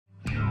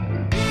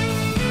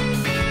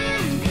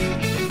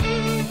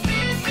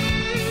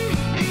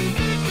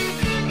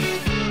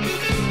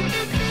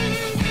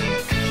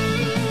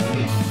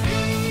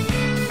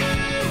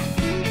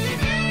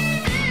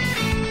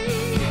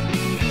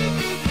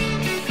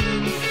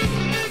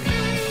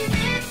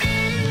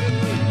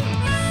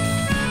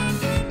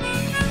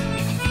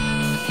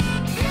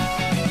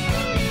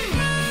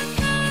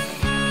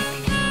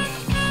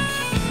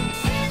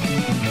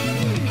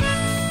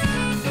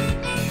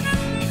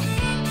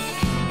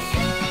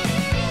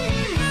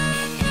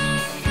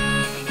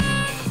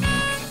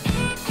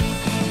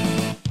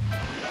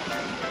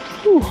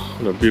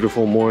What a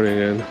beautiful morning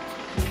in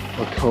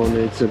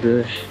Hakone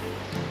today.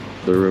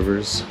 The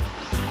rivers.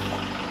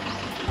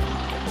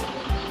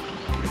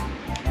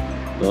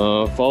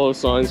 Follow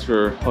signs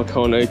for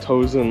Hakone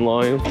Tozen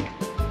line.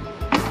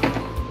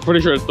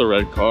 Pretty sure it's the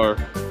red car.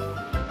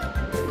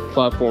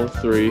 Platform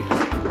 3.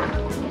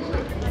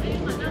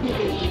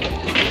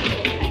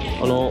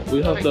 Oh no,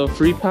 we have the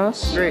free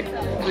pass? Great.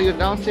 So you go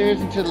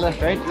downstairs and to the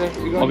left, right?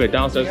 Okay,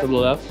 downstairs to the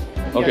left?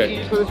 Okay.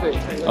 Yeah, you go this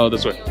way. Oh,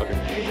 this way. Okay.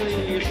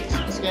 Usually you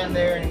scan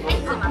there and go.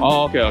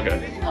 Oh, okay, okay.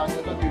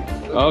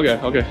 Okay,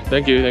 okay.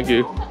 Thank you, thank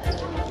you.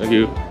 Thank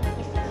you.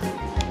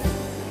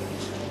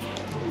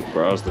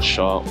 Browse the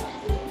shop.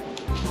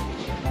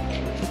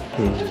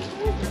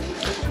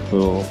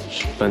 Little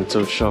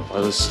bento shop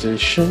by the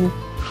station.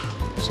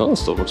 So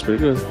still looks pretty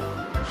good.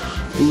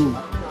 Ooh,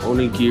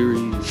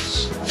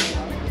 onigiris.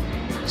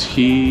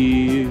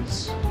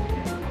 Teas.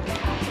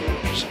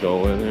 Just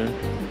go in there.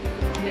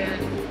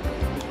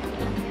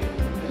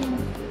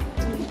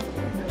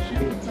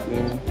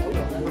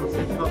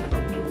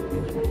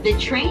 The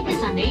train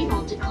is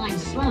unable to climb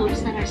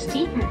slopes that are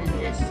steeper than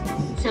this,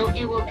 so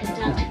it will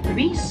conduct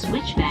 3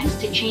 switchbacks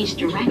to change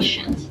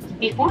directions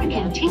before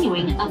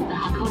continuing up the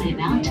Hakone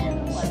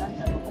Mountains.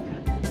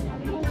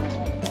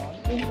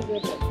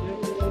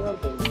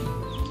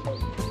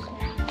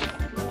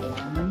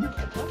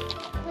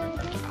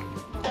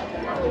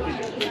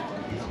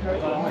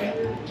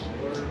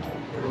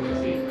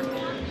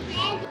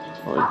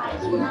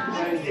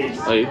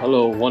 Hey,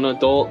 hello, one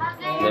adult,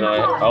 and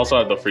I also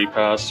have the free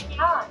pass.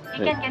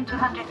 You can get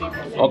 200 yen.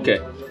 Okay.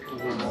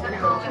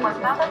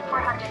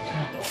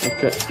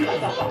 Okay.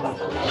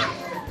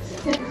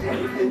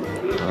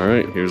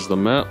 Alright, here's the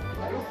map.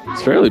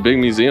 It's a fairly big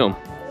museum.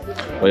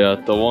 But yeah,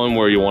 the one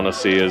where you want to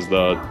see is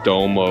the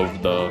dome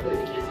of the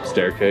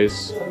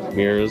staircase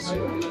mirrors.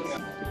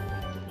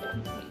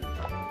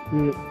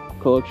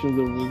 Collections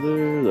over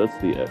there. That's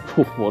the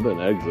what an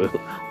exit.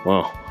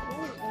 Wow.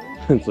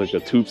 It's like a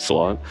tube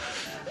slot.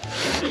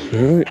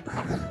 Alright,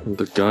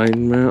 the guide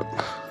map.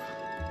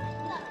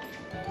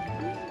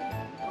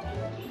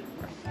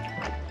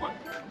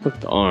 Look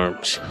at the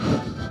arms.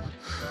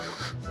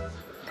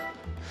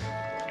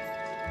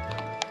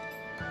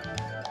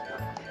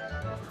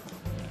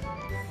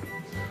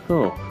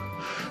 Oh,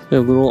 they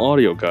have little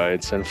audio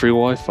guides and free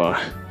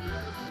Wi-Fi.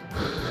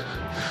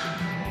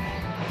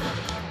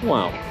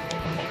 Wow.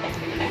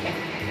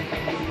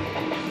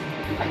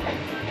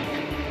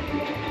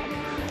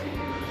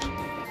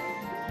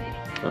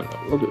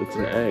 Look, it's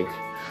an egg.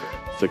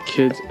 It's a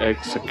kid's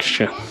egg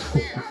section.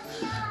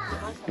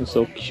 It's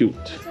so cute.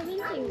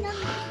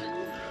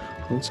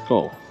 Let's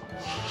go.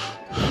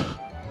 Oh,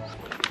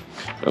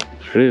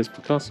 there it is,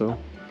 Picasso.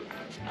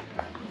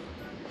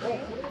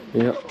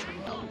 Yep.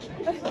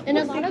 And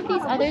a lot of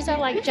these others are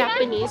like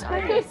Japanese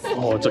artists.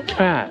 Oh, it's a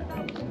cat.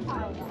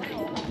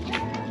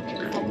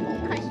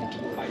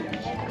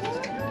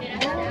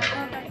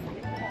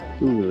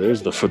 Ooh,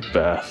 there's the foot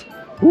bath.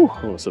 Ooh,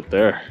 I want to sit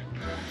there.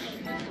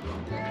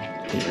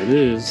 There it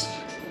is.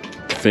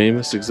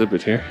 Famous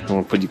exhibit here. I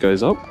want to put you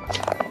guys up.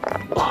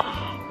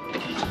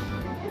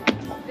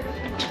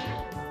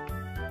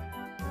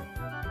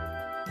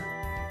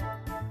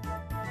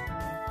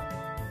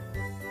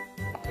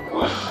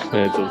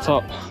 And to the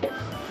top.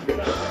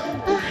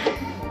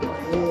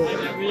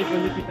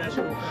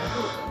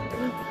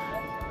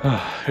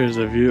 Here's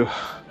the view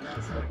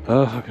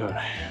of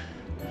Hakone.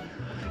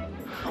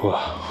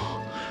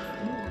 Wow.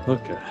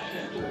 Look at it.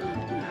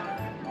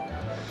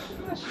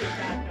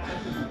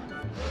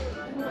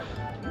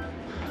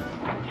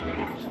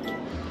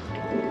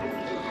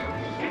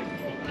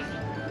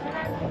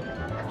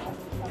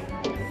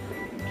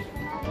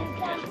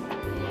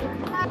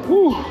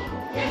 Whew.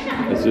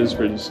 This is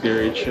pretty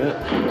scary, chat.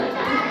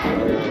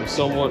 I'm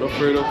somewhat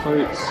afraid of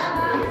heights,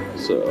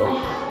 so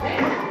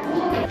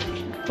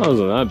that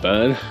wasn't that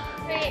bad.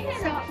 Right,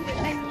 so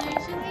I'm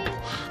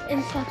usually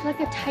in such like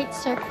a tight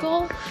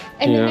circle,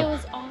 and then it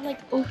was all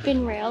like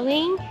open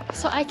railing,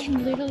 so I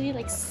can literally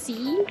like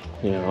see.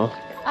 Yeah.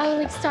 I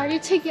like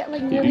started to get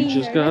like really You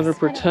just nervous gotta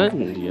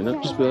pretend, you know?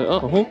 Just be like,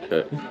 oh,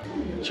 okay.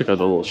 Check out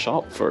the little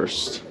shop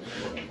first.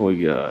 What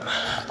we got?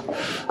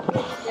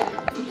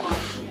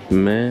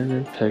 Man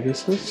and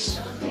Pegasus.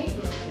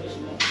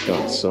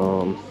 Got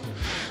some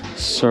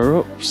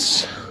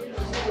syrups.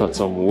 Got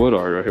some wood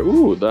art right here.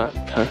 Ooh,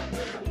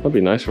 that'd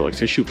be nice for like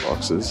tissue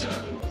boxes.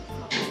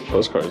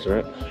 Postcards,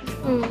 right?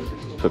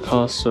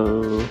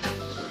 Picasso.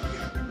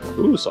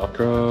 Ooh,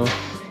 Sakura.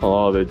 A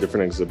lot of the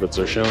different exhibits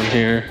are shown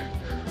here.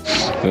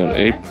 Got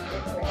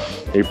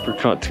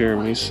apricot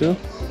tiramisu.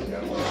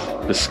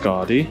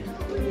 Biscotti.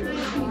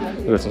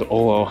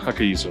 Oh, I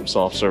could use some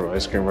soft serve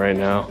ice cream right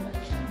now.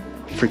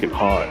 Freaking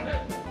hot.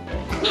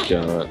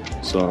 Got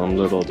some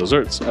little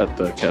desserts at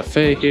the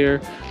cafe here.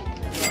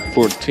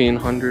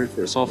 1400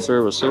 for a soft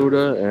serve, a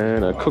soda,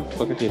 and a cooked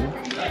Owakudani.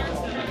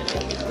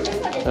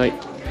 Hi.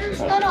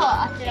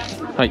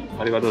 Hi.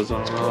 Arigatou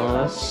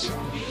gozaimasu.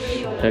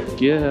 Heck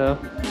yeah.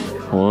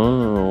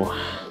 Wow.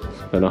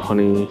 Got a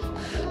honey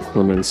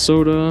lemon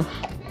soda.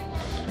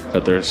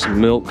 Got their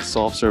milk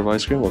soft serve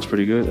ice cream, looks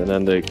pretty good. And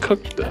then they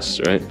cooked this,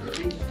 right?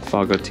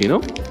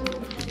 Fagatino?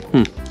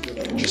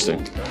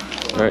 Interesting.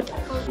 All right.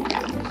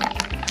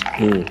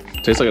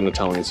 Tastes like an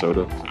Italian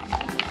soda.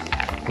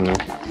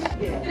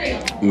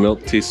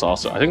 Milk tea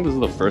salsa. I think this is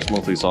the first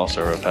milk tea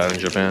salsa I've had in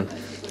Japan.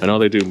 I know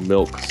they do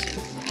milk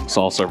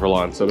salsa for a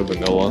lot instead of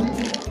vanilla.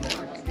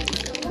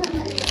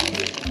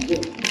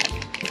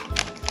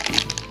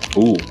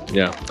 Ooh,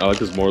 yeah, I like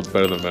this more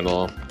better than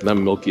vanilla. And that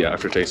milky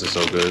aftertaste is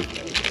so good.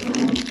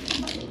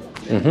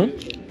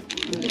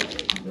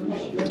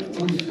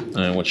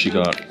 And what she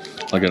got?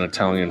 Like an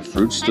Italian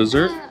fruits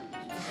dessert.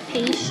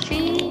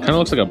 Pastry. Kind of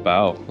looks like a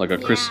bao, like a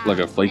crisp, like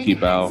a flaky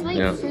bao. Like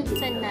Yeah.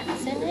 fruits and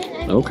nuts in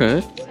it.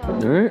 Okay. All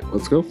right,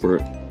 let's go for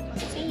it.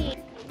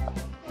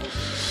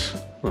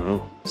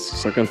 Oh, it's the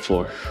second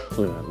floor.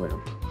 Look at that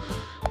lamp.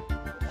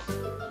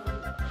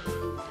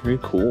 Very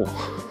cool.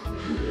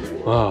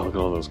 Wow, look at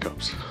all those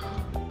cups.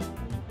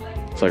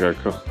 It's like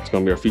it's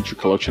gonna be our feature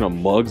collection of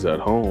mugs at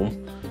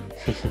home.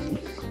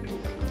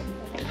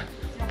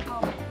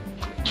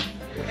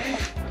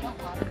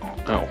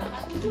 Ow.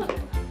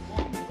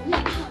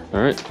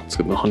 All right, let's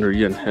get the 100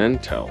 yen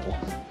hand towel.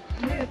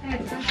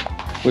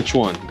 Which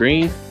one?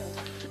 Green?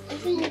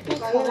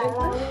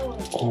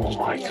 Oh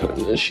my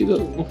goodness, she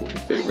doesn't know my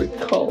favorite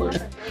color.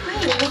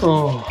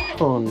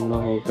 Oh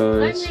no,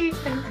 guys.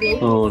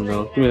 Oh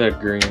no, give me that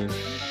green.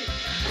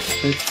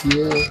 Thank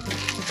you.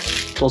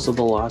 Those are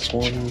the last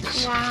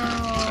ones.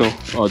 Wow.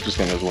 Let's go. Oh, just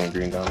there's one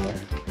green down there.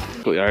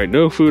 All right,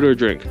 no food or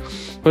drink.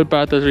 Put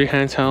back the 3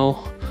 hand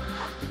towel.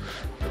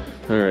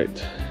 All right,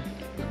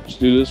 let's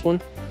do this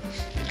one.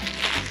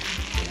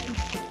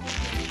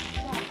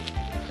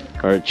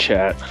 All right,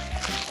 chat.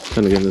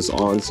 Gonna get this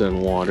onsen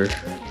water.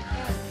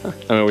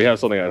 I mean, we have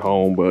something at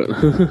home, but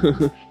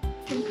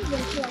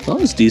oh,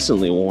 it's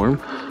decently warm.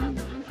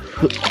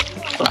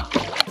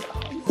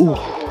 Ooh.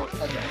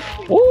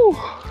 Ooh.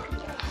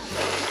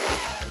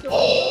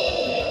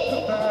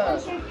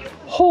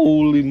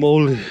 Holy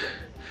moly.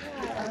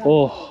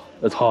 Oh,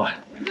 that's hot.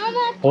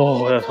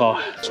 Oh, that's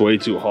hot. It's way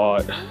too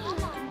hot.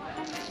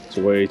 It's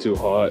way too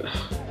hot.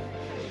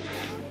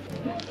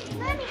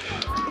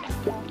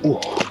 Ooh.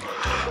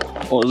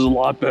 Oh, this is a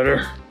lot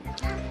better.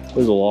 This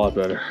is a lot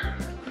better.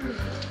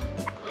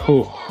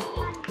 Ooh.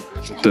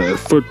 The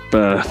foot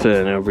bath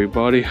in,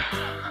 everybody.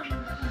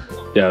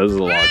 Yeah, this is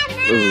a lot.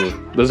 This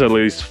is at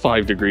least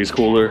 5 degrees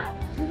cooler.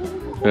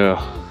 Yeah.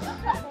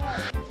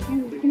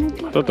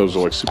 I thought those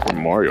were like Super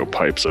Mario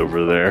pipes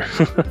over there.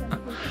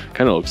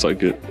 Kind of looks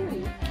like it.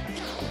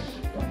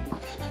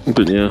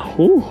 But yeah,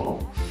 ooh.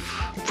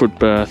 Foot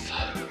bath.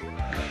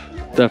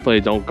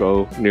 Definitely don't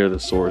go near the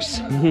source.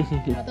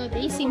 Although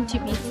they seem to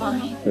be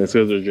fine. It's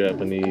because they're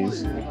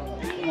Japanese.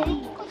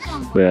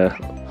 Yeah.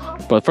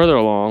 But further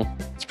along,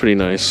 it's pretty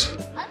nice.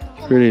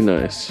 Pretty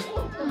nice.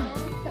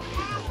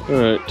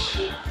 Alright.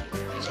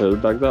 Let's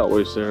head back that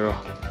way, Sarah.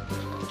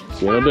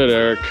 See you in a bit,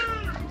 Eric.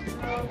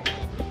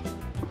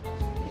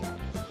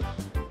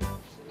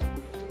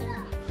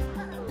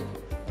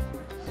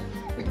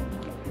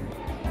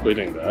 What do you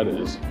think that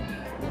is?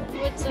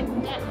 What's a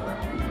net?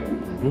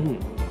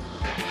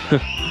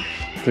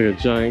 It's like a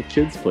giant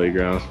kids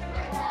playground.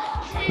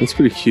 It's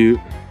pretty cute.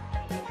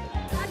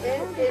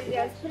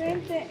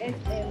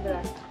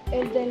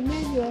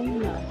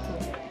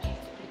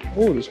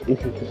 Oh,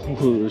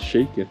 it's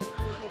shaking.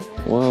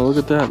 Wow, look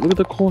at that. Look at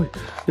the koi.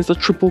 It's a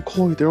triple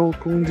koi. They're all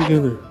going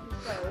together.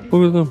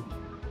 Look at them.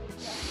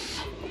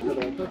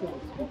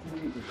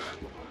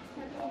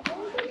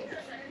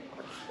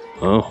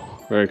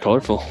 Oh, very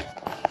colorful.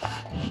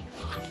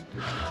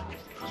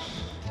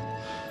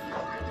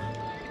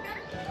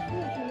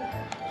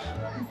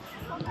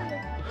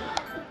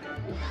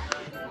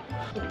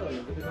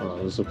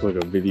 Oh, this looks like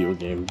a video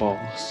game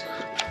boss.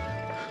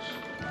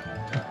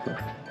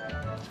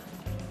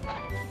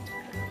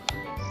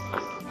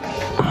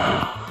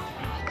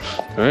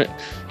 Alright,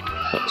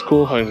 that's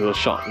cool. Heading to the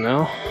shop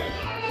now.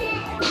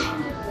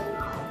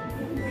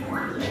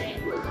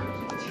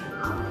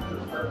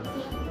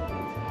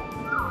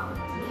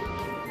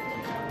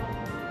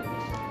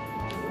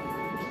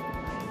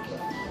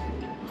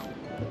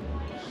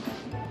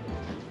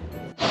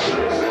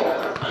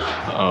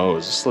 Oh,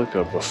 is this like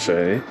a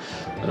buffet?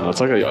 No,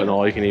 it's like an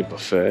all-you-can-eat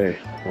buffet.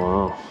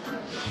 Wow.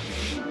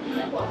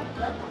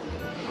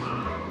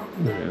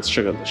 Okay, let's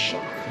check out the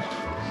shop.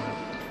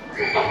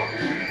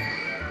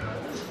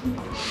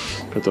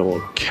 Got the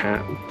little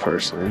cat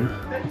person.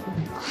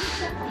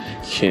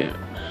 Can't.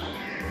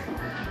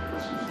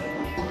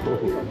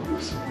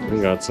 We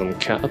got some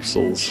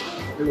capsules.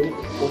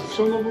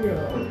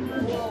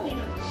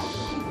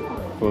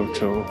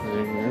 Photo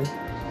hanger.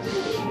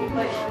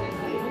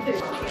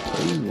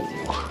 Ooh,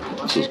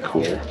 this is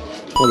cool.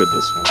 Look at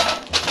this one.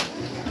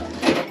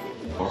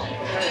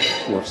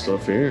 More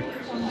stuff here.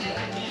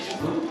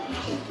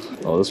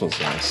 Oh, this one's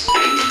nice.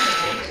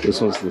 This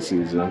one's the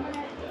season.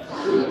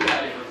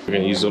 I'm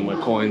gonna use up my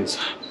coins.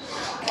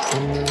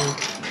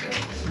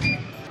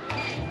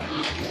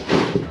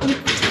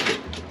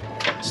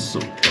 So,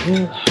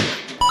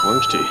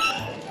 orange tea.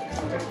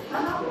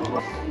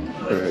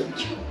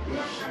 Alright.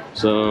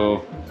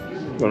 So,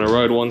 I'm gonna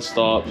ride one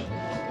stop,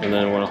 and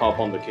then I'm gonna hop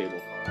on the cable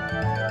car.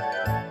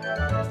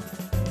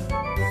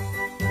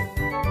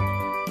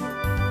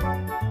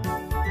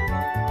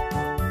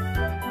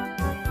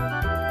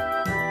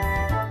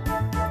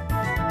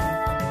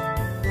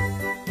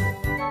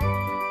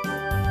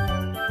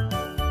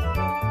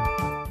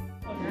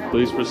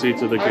 Please proceed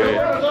to the gate.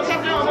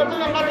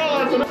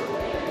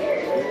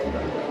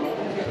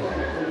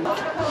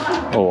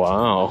 Oh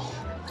wow.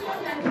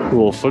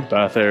 Little foot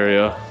bath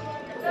area.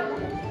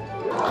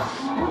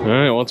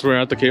 Alright, once we're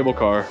at the cable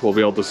car, we'll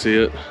be able to see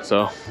it.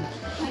 So,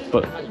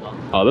 but,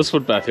 oh, this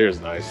foot bath here is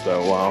nice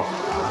though, wow.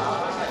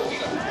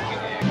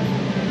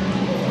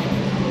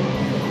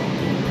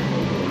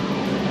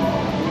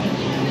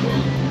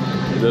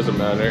 It doesn't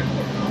matter.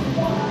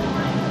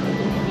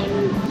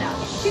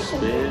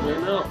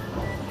 Spinning up.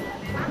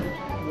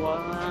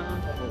 Wow.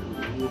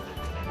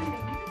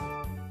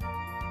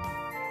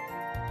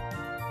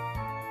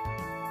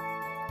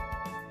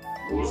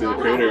 See the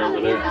crater over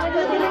there.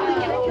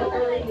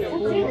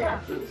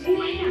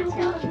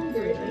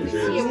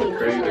 Here's the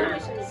crater.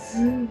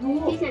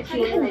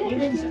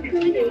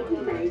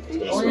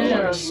 It's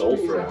like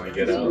sulfur when we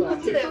get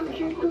out. Did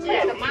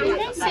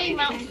I say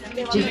Mount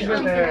Fuji?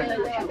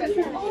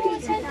 Oh,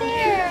 it's right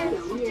there.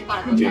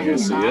 Do you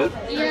guys see it?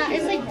 Yeah,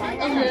 it's like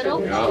a little.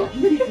 Yeah.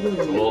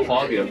 It's a little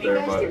foggy up there,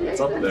 but it's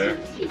up there.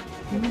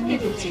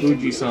 It's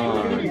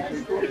Fuji-san.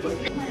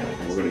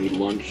 We're gonna eat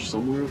lunch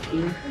somewhere up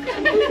there.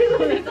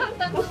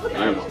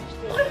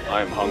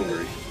 I am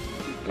hungry.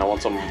 And I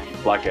want some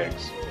black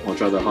eggs. I'll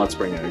try the hot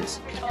spring eggs.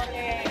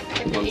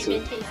 It tastes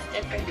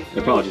different.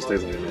 It probably just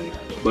tastes like an egg,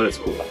 but it's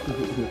cool.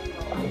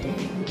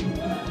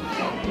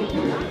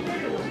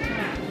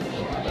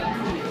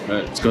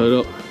 Alright, let's cut it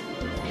up.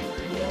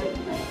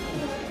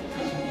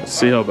 Let's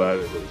see how bad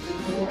it is.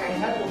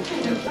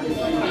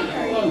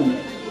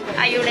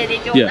 Are you ready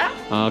to Yeah.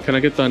 Can I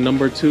get the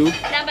number 2?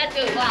 Number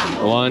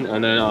 2, One,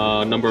 and then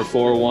number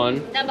 4,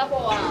 1. Number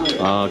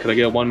 4, Can I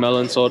get 1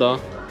 melon soda?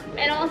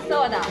 melon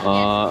soda.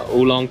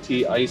 Oolong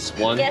tea ice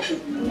 1. Yes.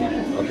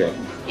 Okay.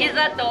 Is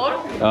that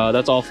all?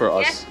 That's all for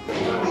us.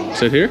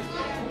 Sit here?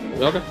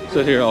 Okay,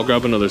 sit here. I'll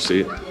grab another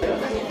seat.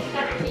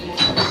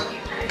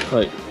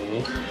 Right.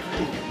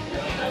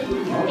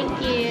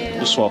 Thank you.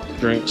 Just swap the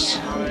drinks.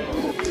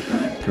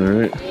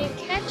 Alright. Can you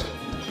catch it?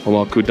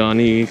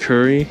 Owakudani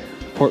curry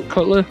pork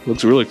cutlet.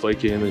 Looks really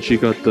flaky. And then she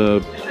got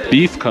the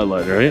beef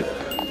cutlet, right?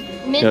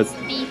 Minced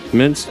beef.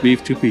 Minced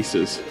beef, 2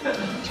 pieces.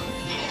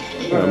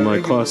 My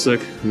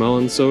classic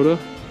melon soda.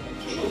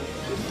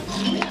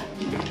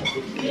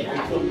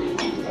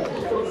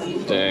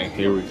 Dang,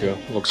 here we go.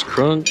 Looks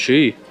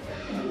crunchy.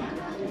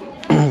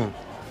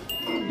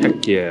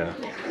 Heck yeah.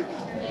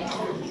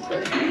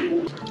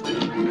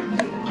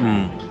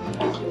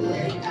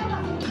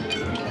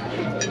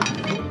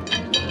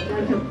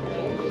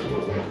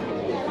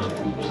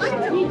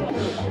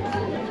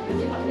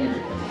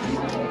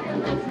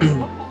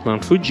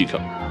 Mount Fuji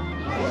cup.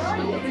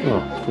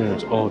 Oh,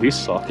 goodness. Oh, these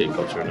sake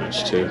cups are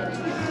nice too.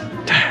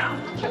 Damn.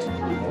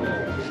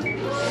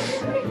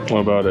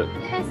 What about it?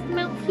 It has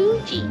Mount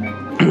Fuji.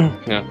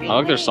 Yeah, I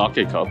like their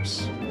sake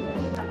cups.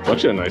 It's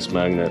actually a nice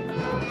magnet.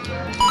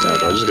 Yeah,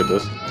 do I just get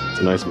this? It's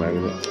a nice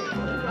magnet.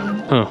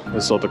 Oh,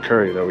 this is all the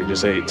curry that we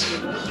just ate.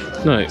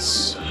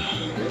 Nice.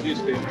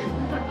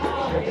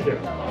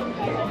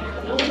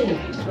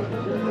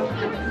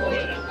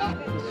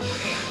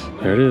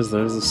 There it is.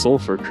 There's the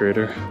sulfur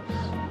crater.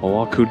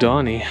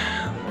 Owakudani.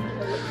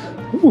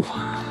 Ooh.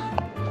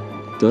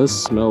 Does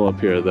smell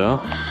up here though.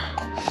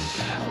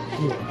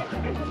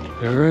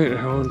 Alright,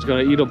 everyone's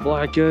gonna eat a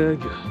black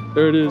egg.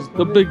 There it is,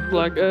 the big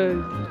black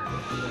egg.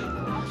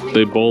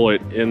 They boil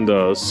it in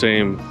the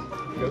same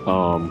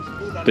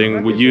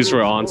thing we use for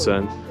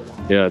onsen.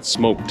 Yeah, it's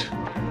smoked.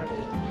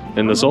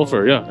 And the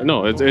sulfur, yeah,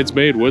 no, it's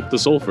made with the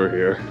sulfur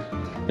here.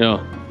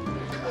 Yeah.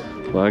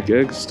 Black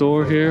egg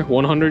store here,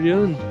 100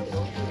 yen.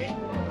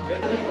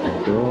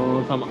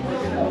 Oh, come on.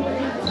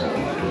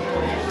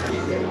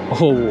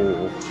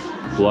 Oh,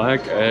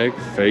 black egg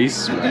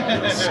face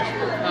mask.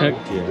 Heck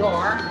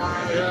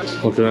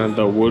yeah. Looking at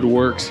the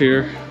woodworks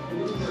here.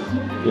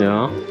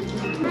 Yeah.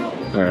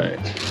 Alright.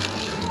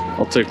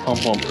 I'll take pom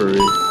pom curry.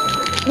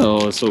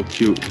 Oh, it's so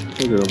cute.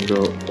 Look at them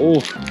go.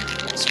 Oh,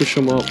 squish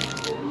them up.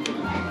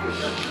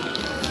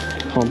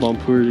 Pom pom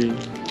curry.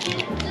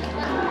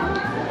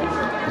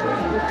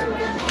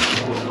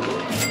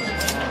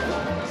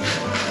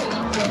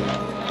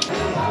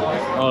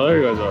 Oh, there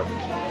you guys are.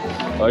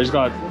 I just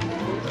got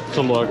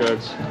some black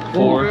eggs.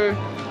 4.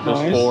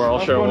 Just 4. I'll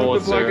share one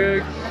with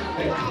Sarah.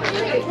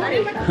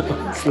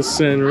 It's the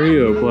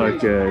Sanrio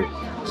black egg.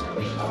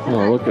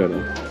 Oh, look at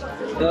them.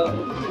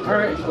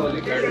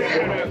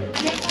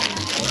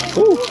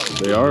 Ooh,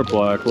 they are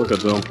black. Look at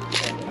them.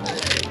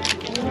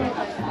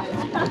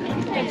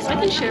 I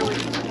can share with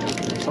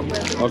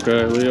you.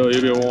 Okay, Leo, you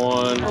get 1.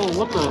 Oh,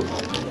 what the?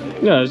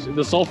 Yeah,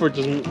 the sulfur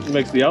just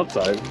makes the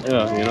outside.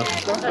 Yeah, you know.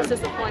 That's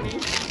disappointing.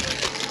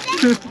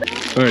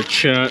 Alright,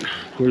 chat.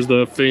 Here's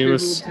the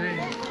famous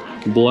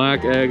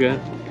black egg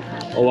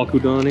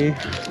Owakudani.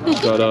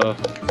 Got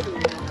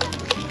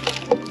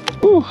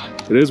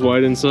it is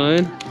white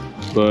inside,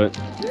 but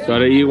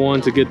gotta eat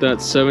one to get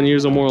that 7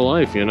 years or more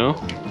life, you know?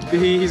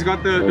 He's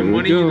got the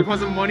money, go. the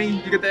deposit money,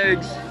 you get the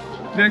eggs.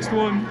 Next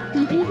one.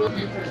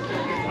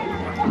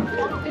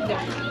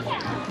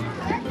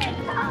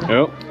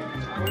 Yep.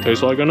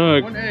 Tastes like an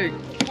egg. 1 egg.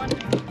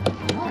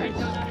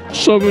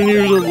 7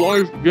 years of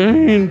life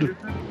gained.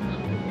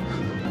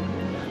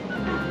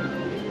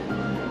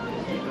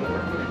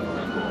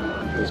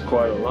 It's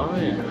quite a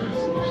line.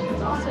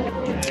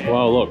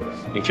 Wow, look.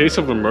 In case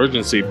of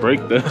emergency,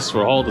 break this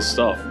for all the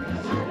stuff.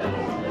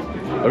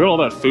 Look at all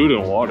that food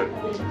and water.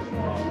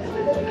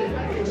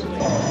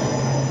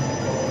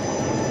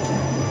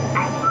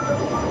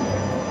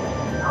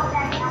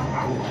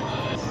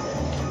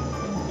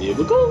 Here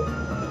we go.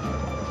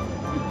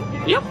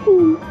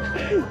 Yahoo!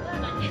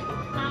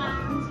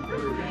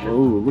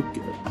 Oh, look at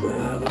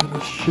that. Look at the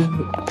ship.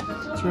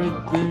 It's right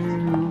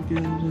there. Look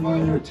at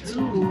it.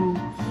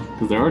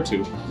 Because there are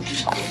 2.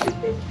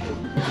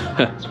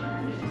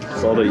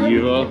 Saw the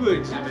Yuru.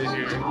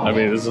 I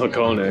mean, this is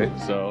Hakone,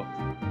 so.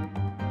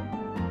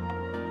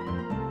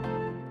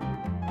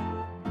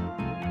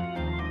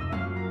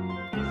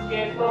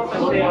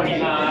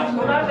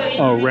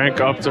 Oh, rank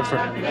up to.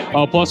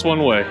 Oh, plus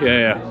 1 way.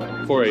 Yeah.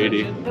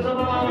 480.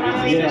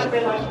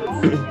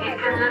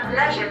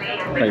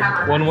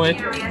 Like 1 way.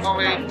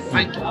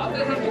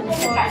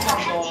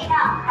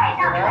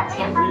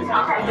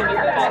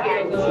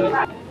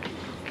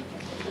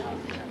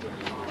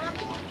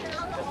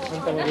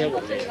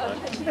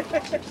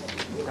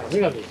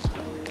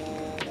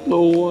 The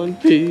One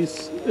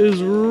Piece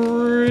is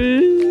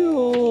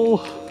real.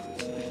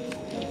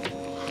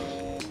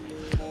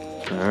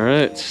 All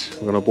right,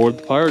 I'm gonna board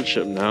the pirate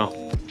ship now.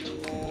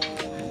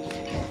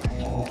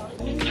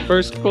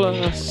 First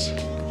class.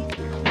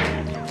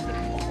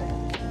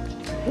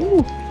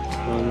 Ooh.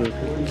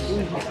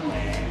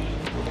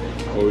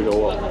 Oh, we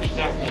go up.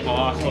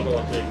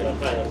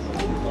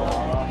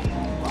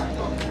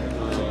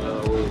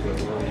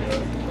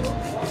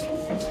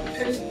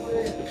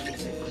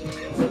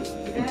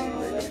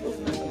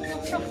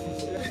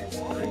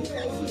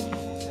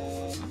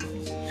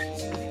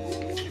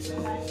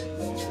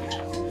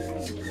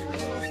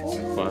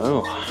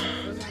 Wow.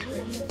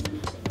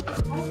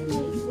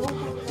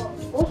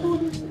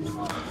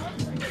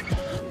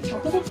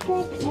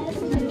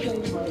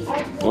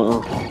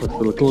 Wow, look at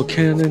the little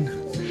cannon.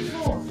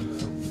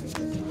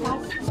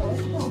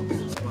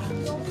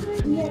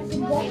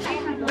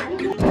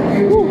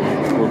 Woo,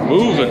 we're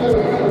moving.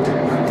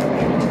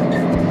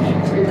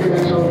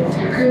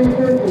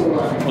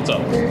 What's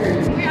up?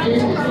 We're on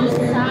the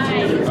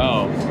outside.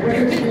 Oh.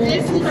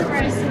 This is the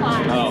first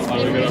class. Oh, how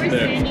do we get up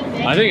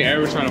there? I think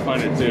Aaron was trying to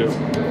find it too.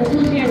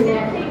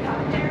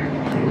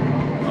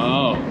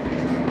 Oh,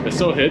 it's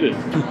so hidden.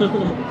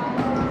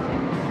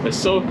 It's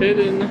so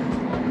hidden.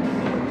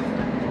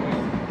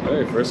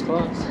 Hey, first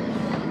class.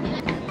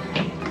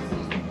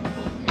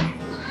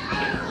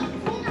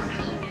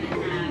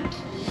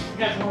 You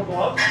guys want to go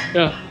up?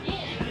 Yeah,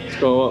 let's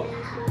go up.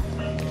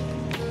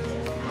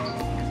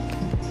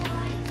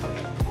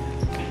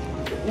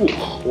 Ooh,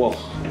 whoa.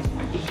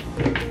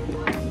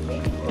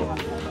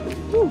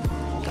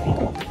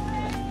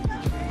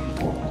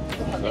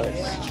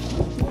 Nice.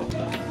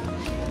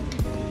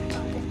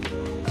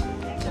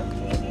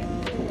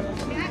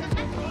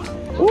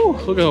 Ooh,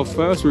 look at how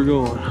fast we're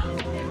going.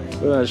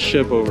 Look at that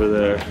ship over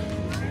there.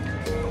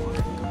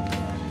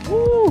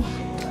 Woo.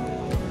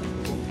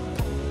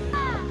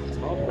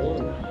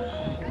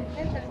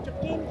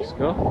 Let's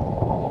go.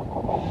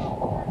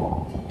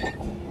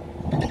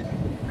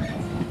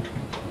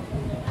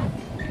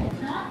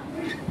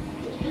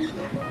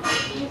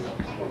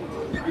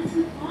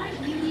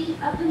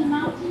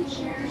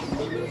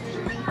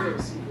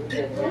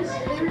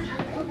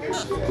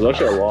 There's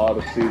actually a lot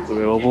of seats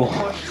available.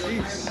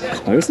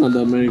 I guess not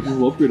that many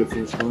people upgrade to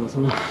first class,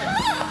 huh?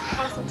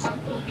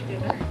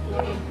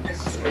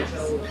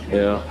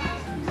 Yeah.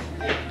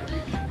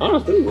 I don't know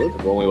if they worth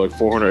it for only like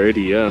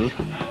 480 yen.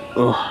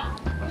 Ugh.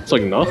 It's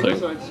like nothing.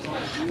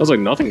 That's like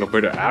nothing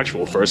compared to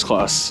actual first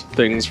class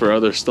things for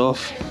other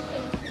stuff.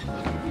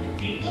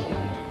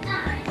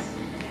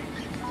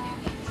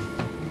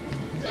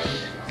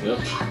 Yep.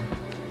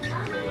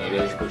 That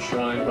is the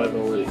shrine by the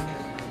lake.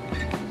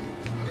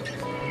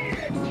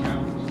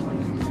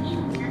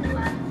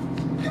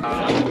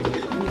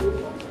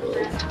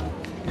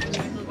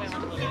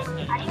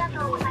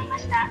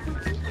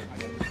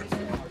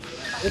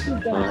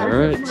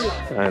 Alright,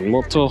 and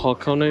Moto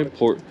Hakone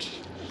Port.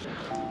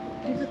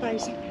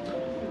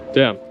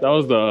 Damn, that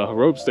was the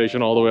rope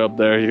station all the way up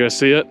there. You guys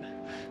see it?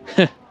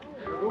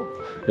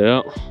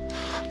 Yeah,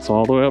 it's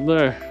all the way up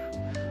there.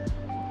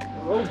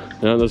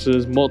 Yeah, this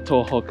is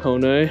Moto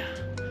Hakone.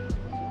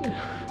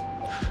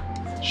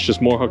 It's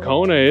just more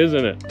Hakone,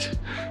 isn't it?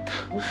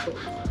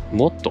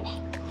 Moto.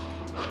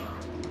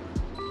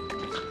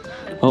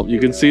 Oh, you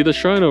can see the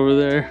shrine over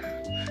there.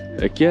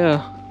 Heck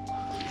yeah.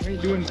 Are you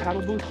doing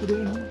paddle boats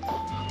today?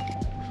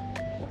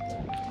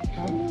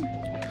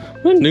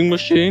 Vending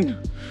machine.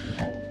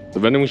 The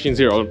vending machines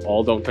here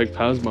all don't take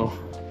Pasmo.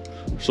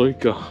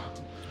 Suica.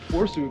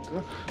 Or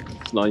Suica.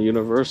 It's not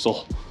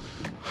universal.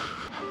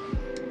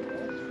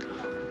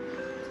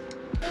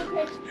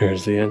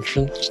 Here's the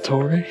entrance,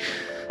 Tori.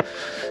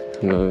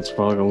 And then it's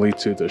probably gonna lead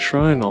to the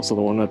shrine, also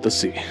the one at the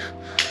sea.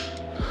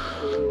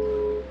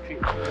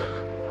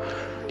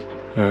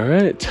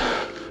 Alright.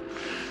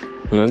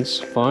 Let's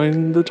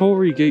find the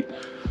Tori gate.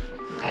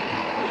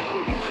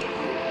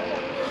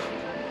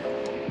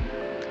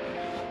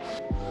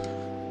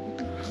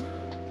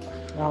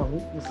 Wow,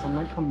 the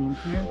sunlight coming in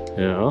here.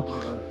 Yeah.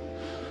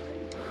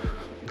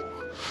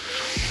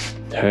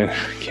 Hey,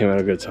 came at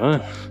a good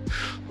time.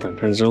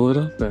 Lanterns are lit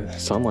up and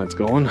sunlight's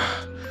going.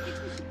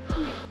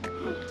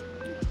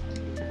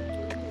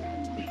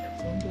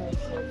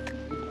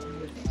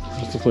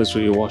 It's the place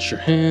where you wash your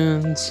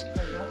hands.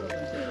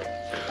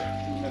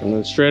 And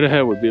then straight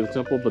ahead would be the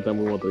temple, but then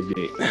we want the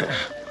gate.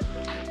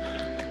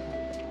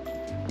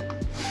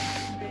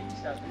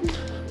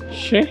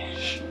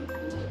 Sheesh.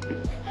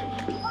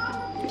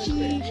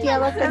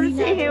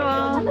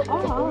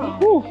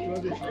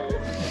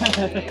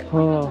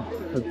 Oh,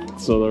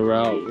 so the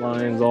route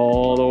lines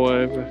all the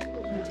way.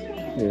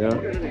 Yeah.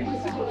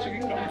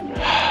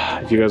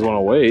 If you guys want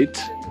to wait.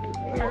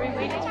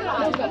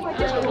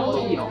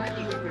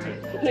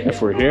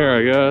 If we're here,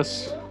 I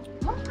guess.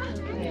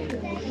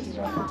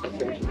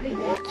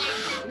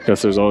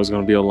 Guess there's always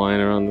going to be a line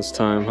around this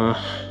time, huh?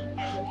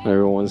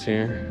 Everyone's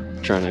here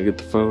trying to get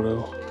the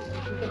photo.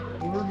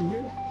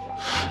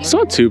 It's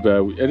not too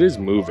bad. It is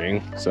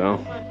moving, so.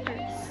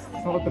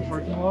 It's not like the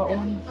parking lot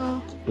one?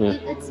 Oh, yeah.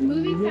 It's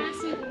moving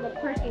faster than the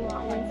parking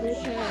lot one for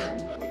sure.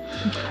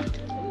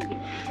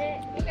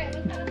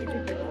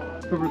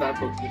 Cover that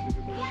book.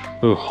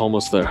 Oh,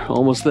 almost there.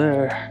 Almost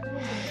there.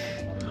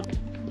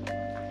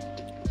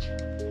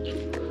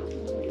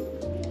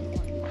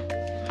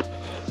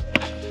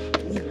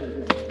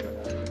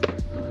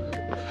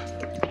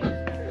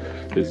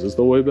 Is this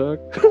the way back?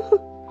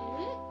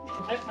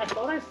 I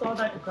thought I saw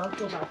that it does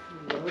go back to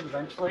the road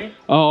eventually.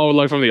 Oh,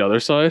 like from the other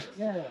side?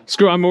 Yeah.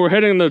 Screw, we're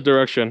heading in the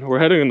direction. We're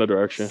heading in the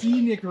direction.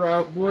 Scenic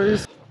route,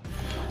 boys.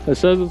 It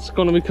says it's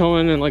going to be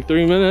coming in like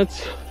 3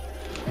 minutes.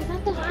 Is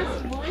that the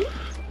last one?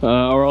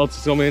 Or else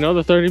it's going to be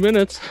another 30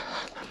 minutes.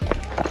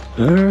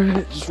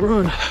 Alright, just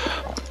run.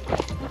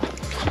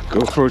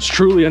 GoPro's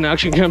truly an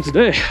action cam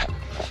today.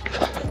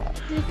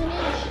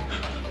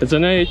 It's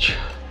an H.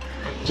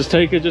 Just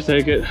take it, just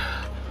take it.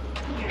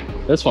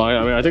 That's fine.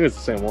 I mean, I think it's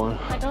the same one.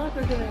 I don't know if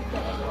we're gonna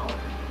get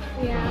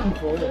it. Yeah.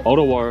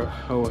 Otowar.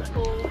 Oh, wait.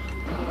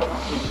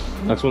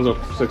 Next one's at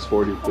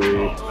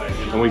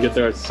 6:43. And we get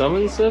there at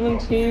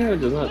 7:17,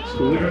 which is not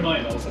too.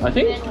 I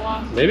think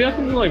maybe I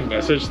can like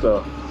message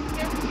the.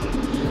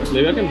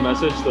 Maybe I can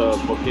message the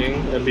booking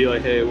and be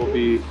like, hey, we'll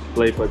be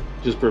late, but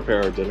just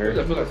prepare our dinner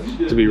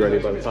to be ready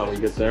by the time we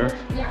get there.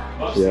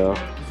 Yeah.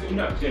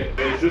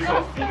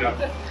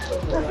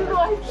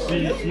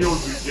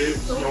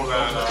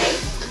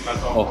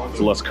 Oh, it's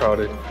less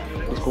crowded.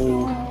 Let's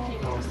go.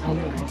 Oh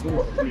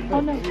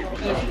no.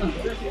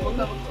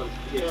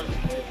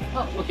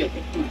 Oh, okay.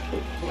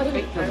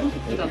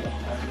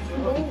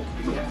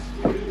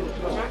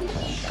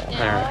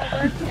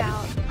 Works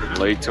out.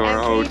 Late to our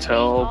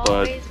hotel,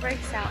 but Always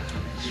works out.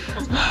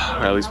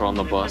 at least we're on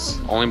the bus.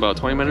 Only about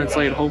 20 minutes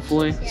late,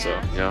 hopefully. So,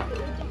 yeah.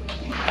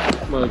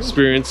 My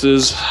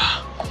experiences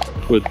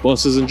with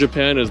buses in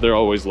Japan is they're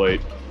always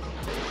late.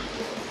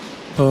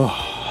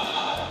 Oh.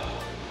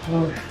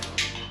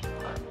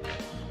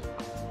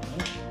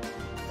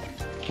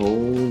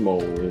 Holy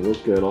moly,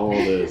 look at all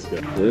this.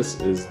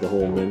 This is the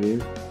whole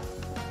menu.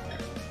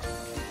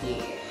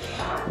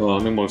 Oh,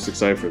 I'm most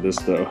excited for this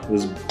though.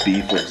 This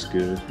beef looks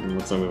good. And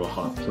with some little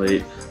hot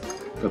plate.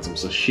 Got some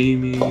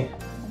sashimi,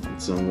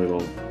 and some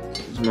little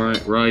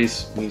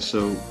rice,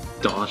 miso,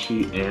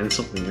 dashi, and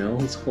something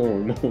else.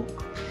 Holy moly.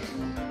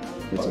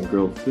 Got some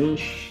grilled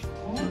fish.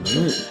 Alright.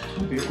 Just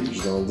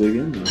gonna dig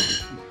in now.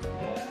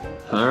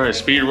 Alright,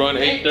 speed run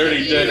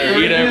 8:30 dinner.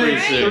 Eat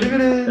everything.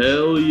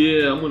 Hell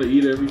yeah, I'm gonna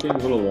eat everything.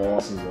 What a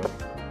loss is that?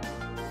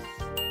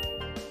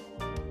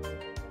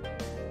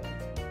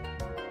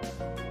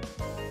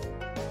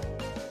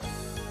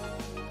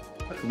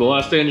 The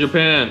last day in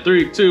Japan.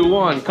 3, 2,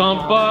 1,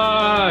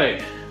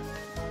 kanpai!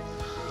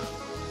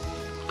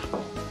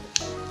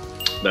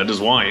 That is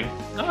wine.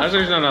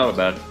 Actually, it's not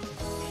that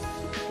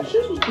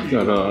bad.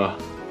 Got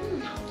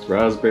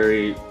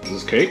raspberry. Is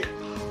this cake?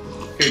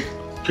 Cake.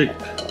 Cake.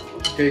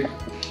 Cake.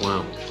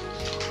 Wow.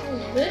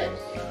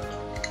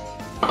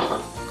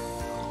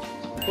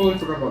 Oh, I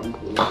forgot about you.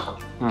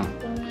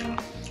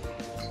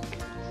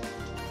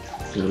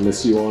 Gonna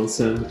miss you on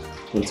Sen.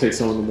 Wanna take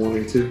some in the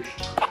morning too?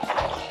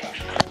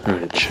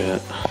 Alright,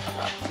 chat.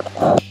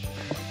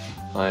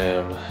 I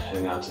am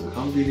heading out to the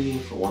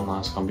Combini for one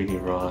last Combini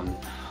run.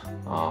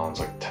 It's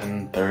like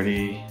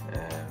 10:30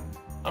 and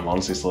I'm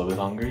honestly still a bit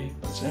hungry.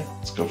 That's it.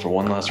 Let's go for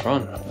one last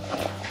run.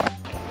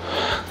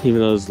 Even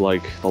though it's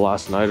like the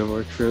last night of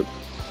our trip,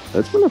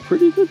 it's been a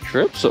pretty good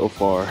trip so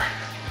far.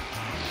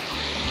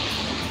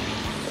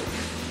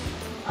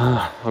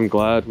 I'm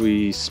glad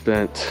we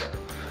spent,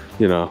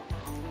 you know,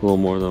 a little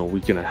more than a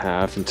week and a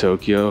half in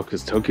Tokyo,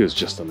 because Tokyo is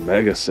just a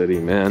mega city,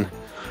 man.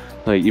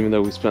 Like, even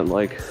though we spent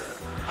like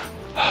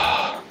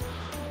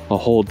a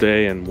whole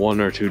day in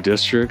 1 or 2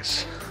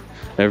 districts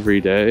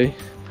every day,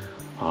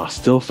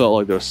 still felt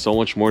like there was so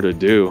much more to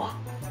do.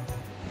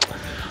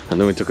 And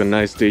then we took a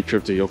nice day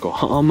trip to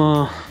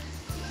Yokohama.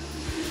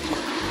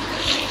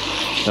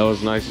 That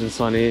was nice and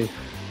sunny.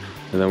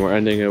 And then we're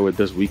ending it with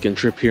this weekend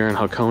trip here in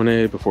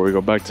Hakone before we go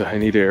back to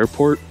Haneda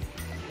Airport.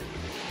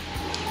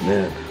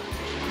 Man,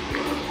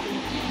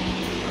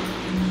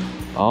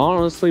 I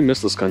honestly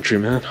miss this country,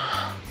 man.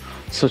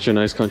 Such a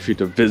nice country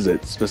to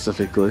visit,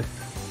 specifically.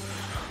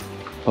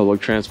 Public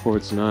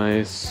transport's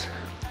nice.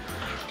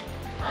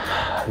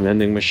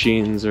 Vending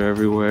machines are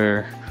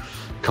everywhere.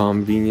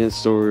 Convenience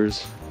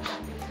stores,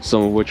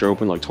 some of which are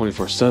open like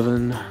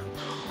 24/7.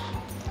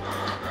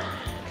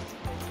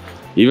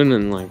 Even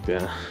in like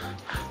the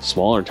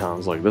smaller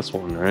towns like this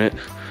one, right?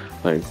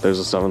 Like there's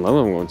a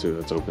 7-Eleven I'm going to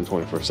that's open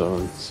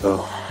 24/7.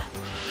 So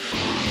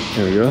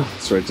here we go.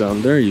 It's right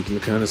down there. You can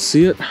kind of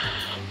see it.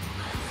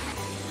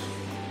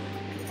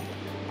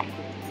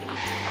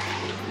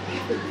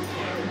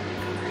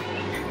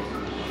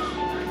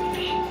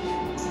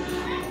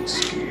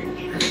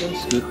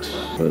 That's good.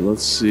 But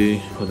let's see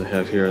what they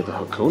have here at the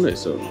Hakone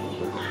Shrine.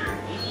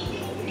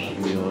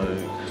 Be like,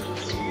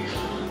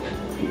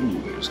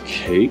 ooh, there's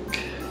cake.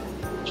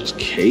 Just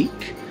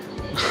cake.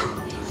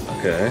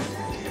 Okay.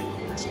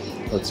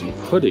 Let's see,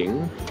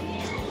 pudding.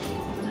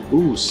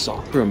 Ooh,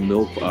 Sakura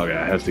milk. Okay,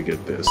 I have to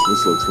get this.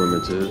 This looks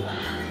limited.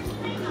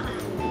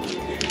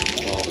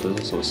 Oh,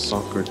 there's also a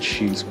Sakura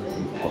cheese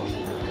cream puff.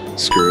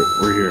 Screw it,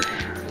 we're here.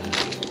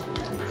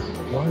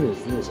 What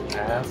is this?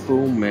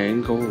 Apple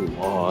mango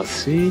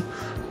lassi?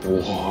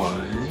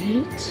 What?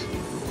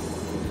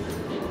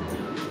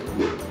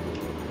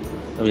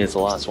 I mean, it's the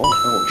last one. I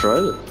won't try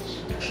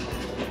this.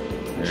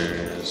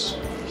 There's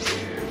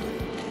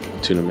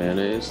tuna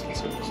mayonnaise.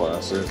 It's a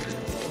classic.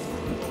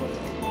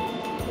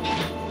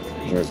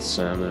 Red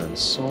salmon and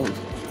salt.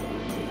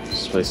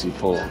 Spicy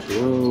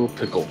polo,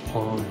 pickled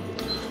palm.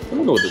 I'm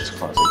gonna go with this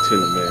classic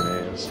tuna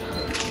mayonnaise.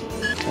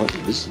 What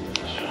is this?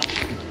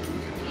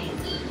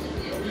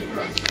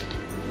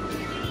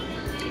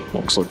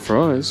 Looks like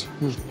fries.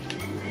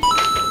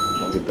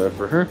 I'll get that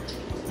for her.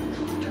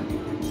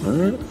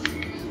 Alright.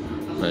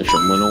 Nice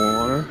mineral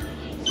water.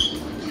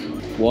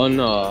 One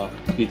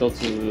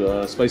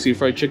hitotsu spicy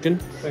fried chicken.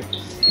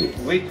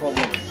 Wait for a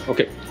moment.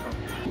 Okay.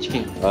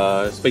 Chicken.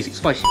 Spicy.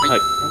 Spicy. Hi.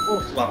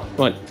 Oh, wow.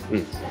 One.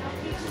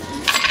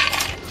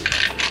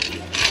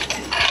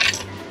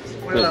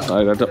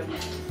 I got it.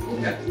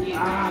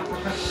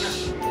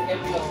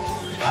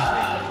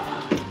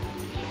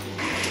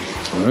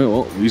 Alright,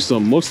 well, we used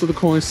up most of the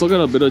coins. Still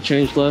got a bit of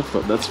change left,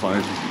 but that's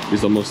fine.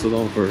 Used up most of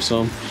them for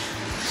some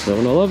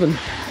 7-Eleven.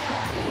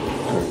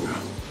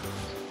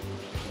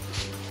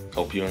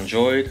 Hope you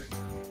enjoyed.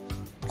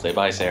 Say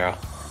bye, Sarah.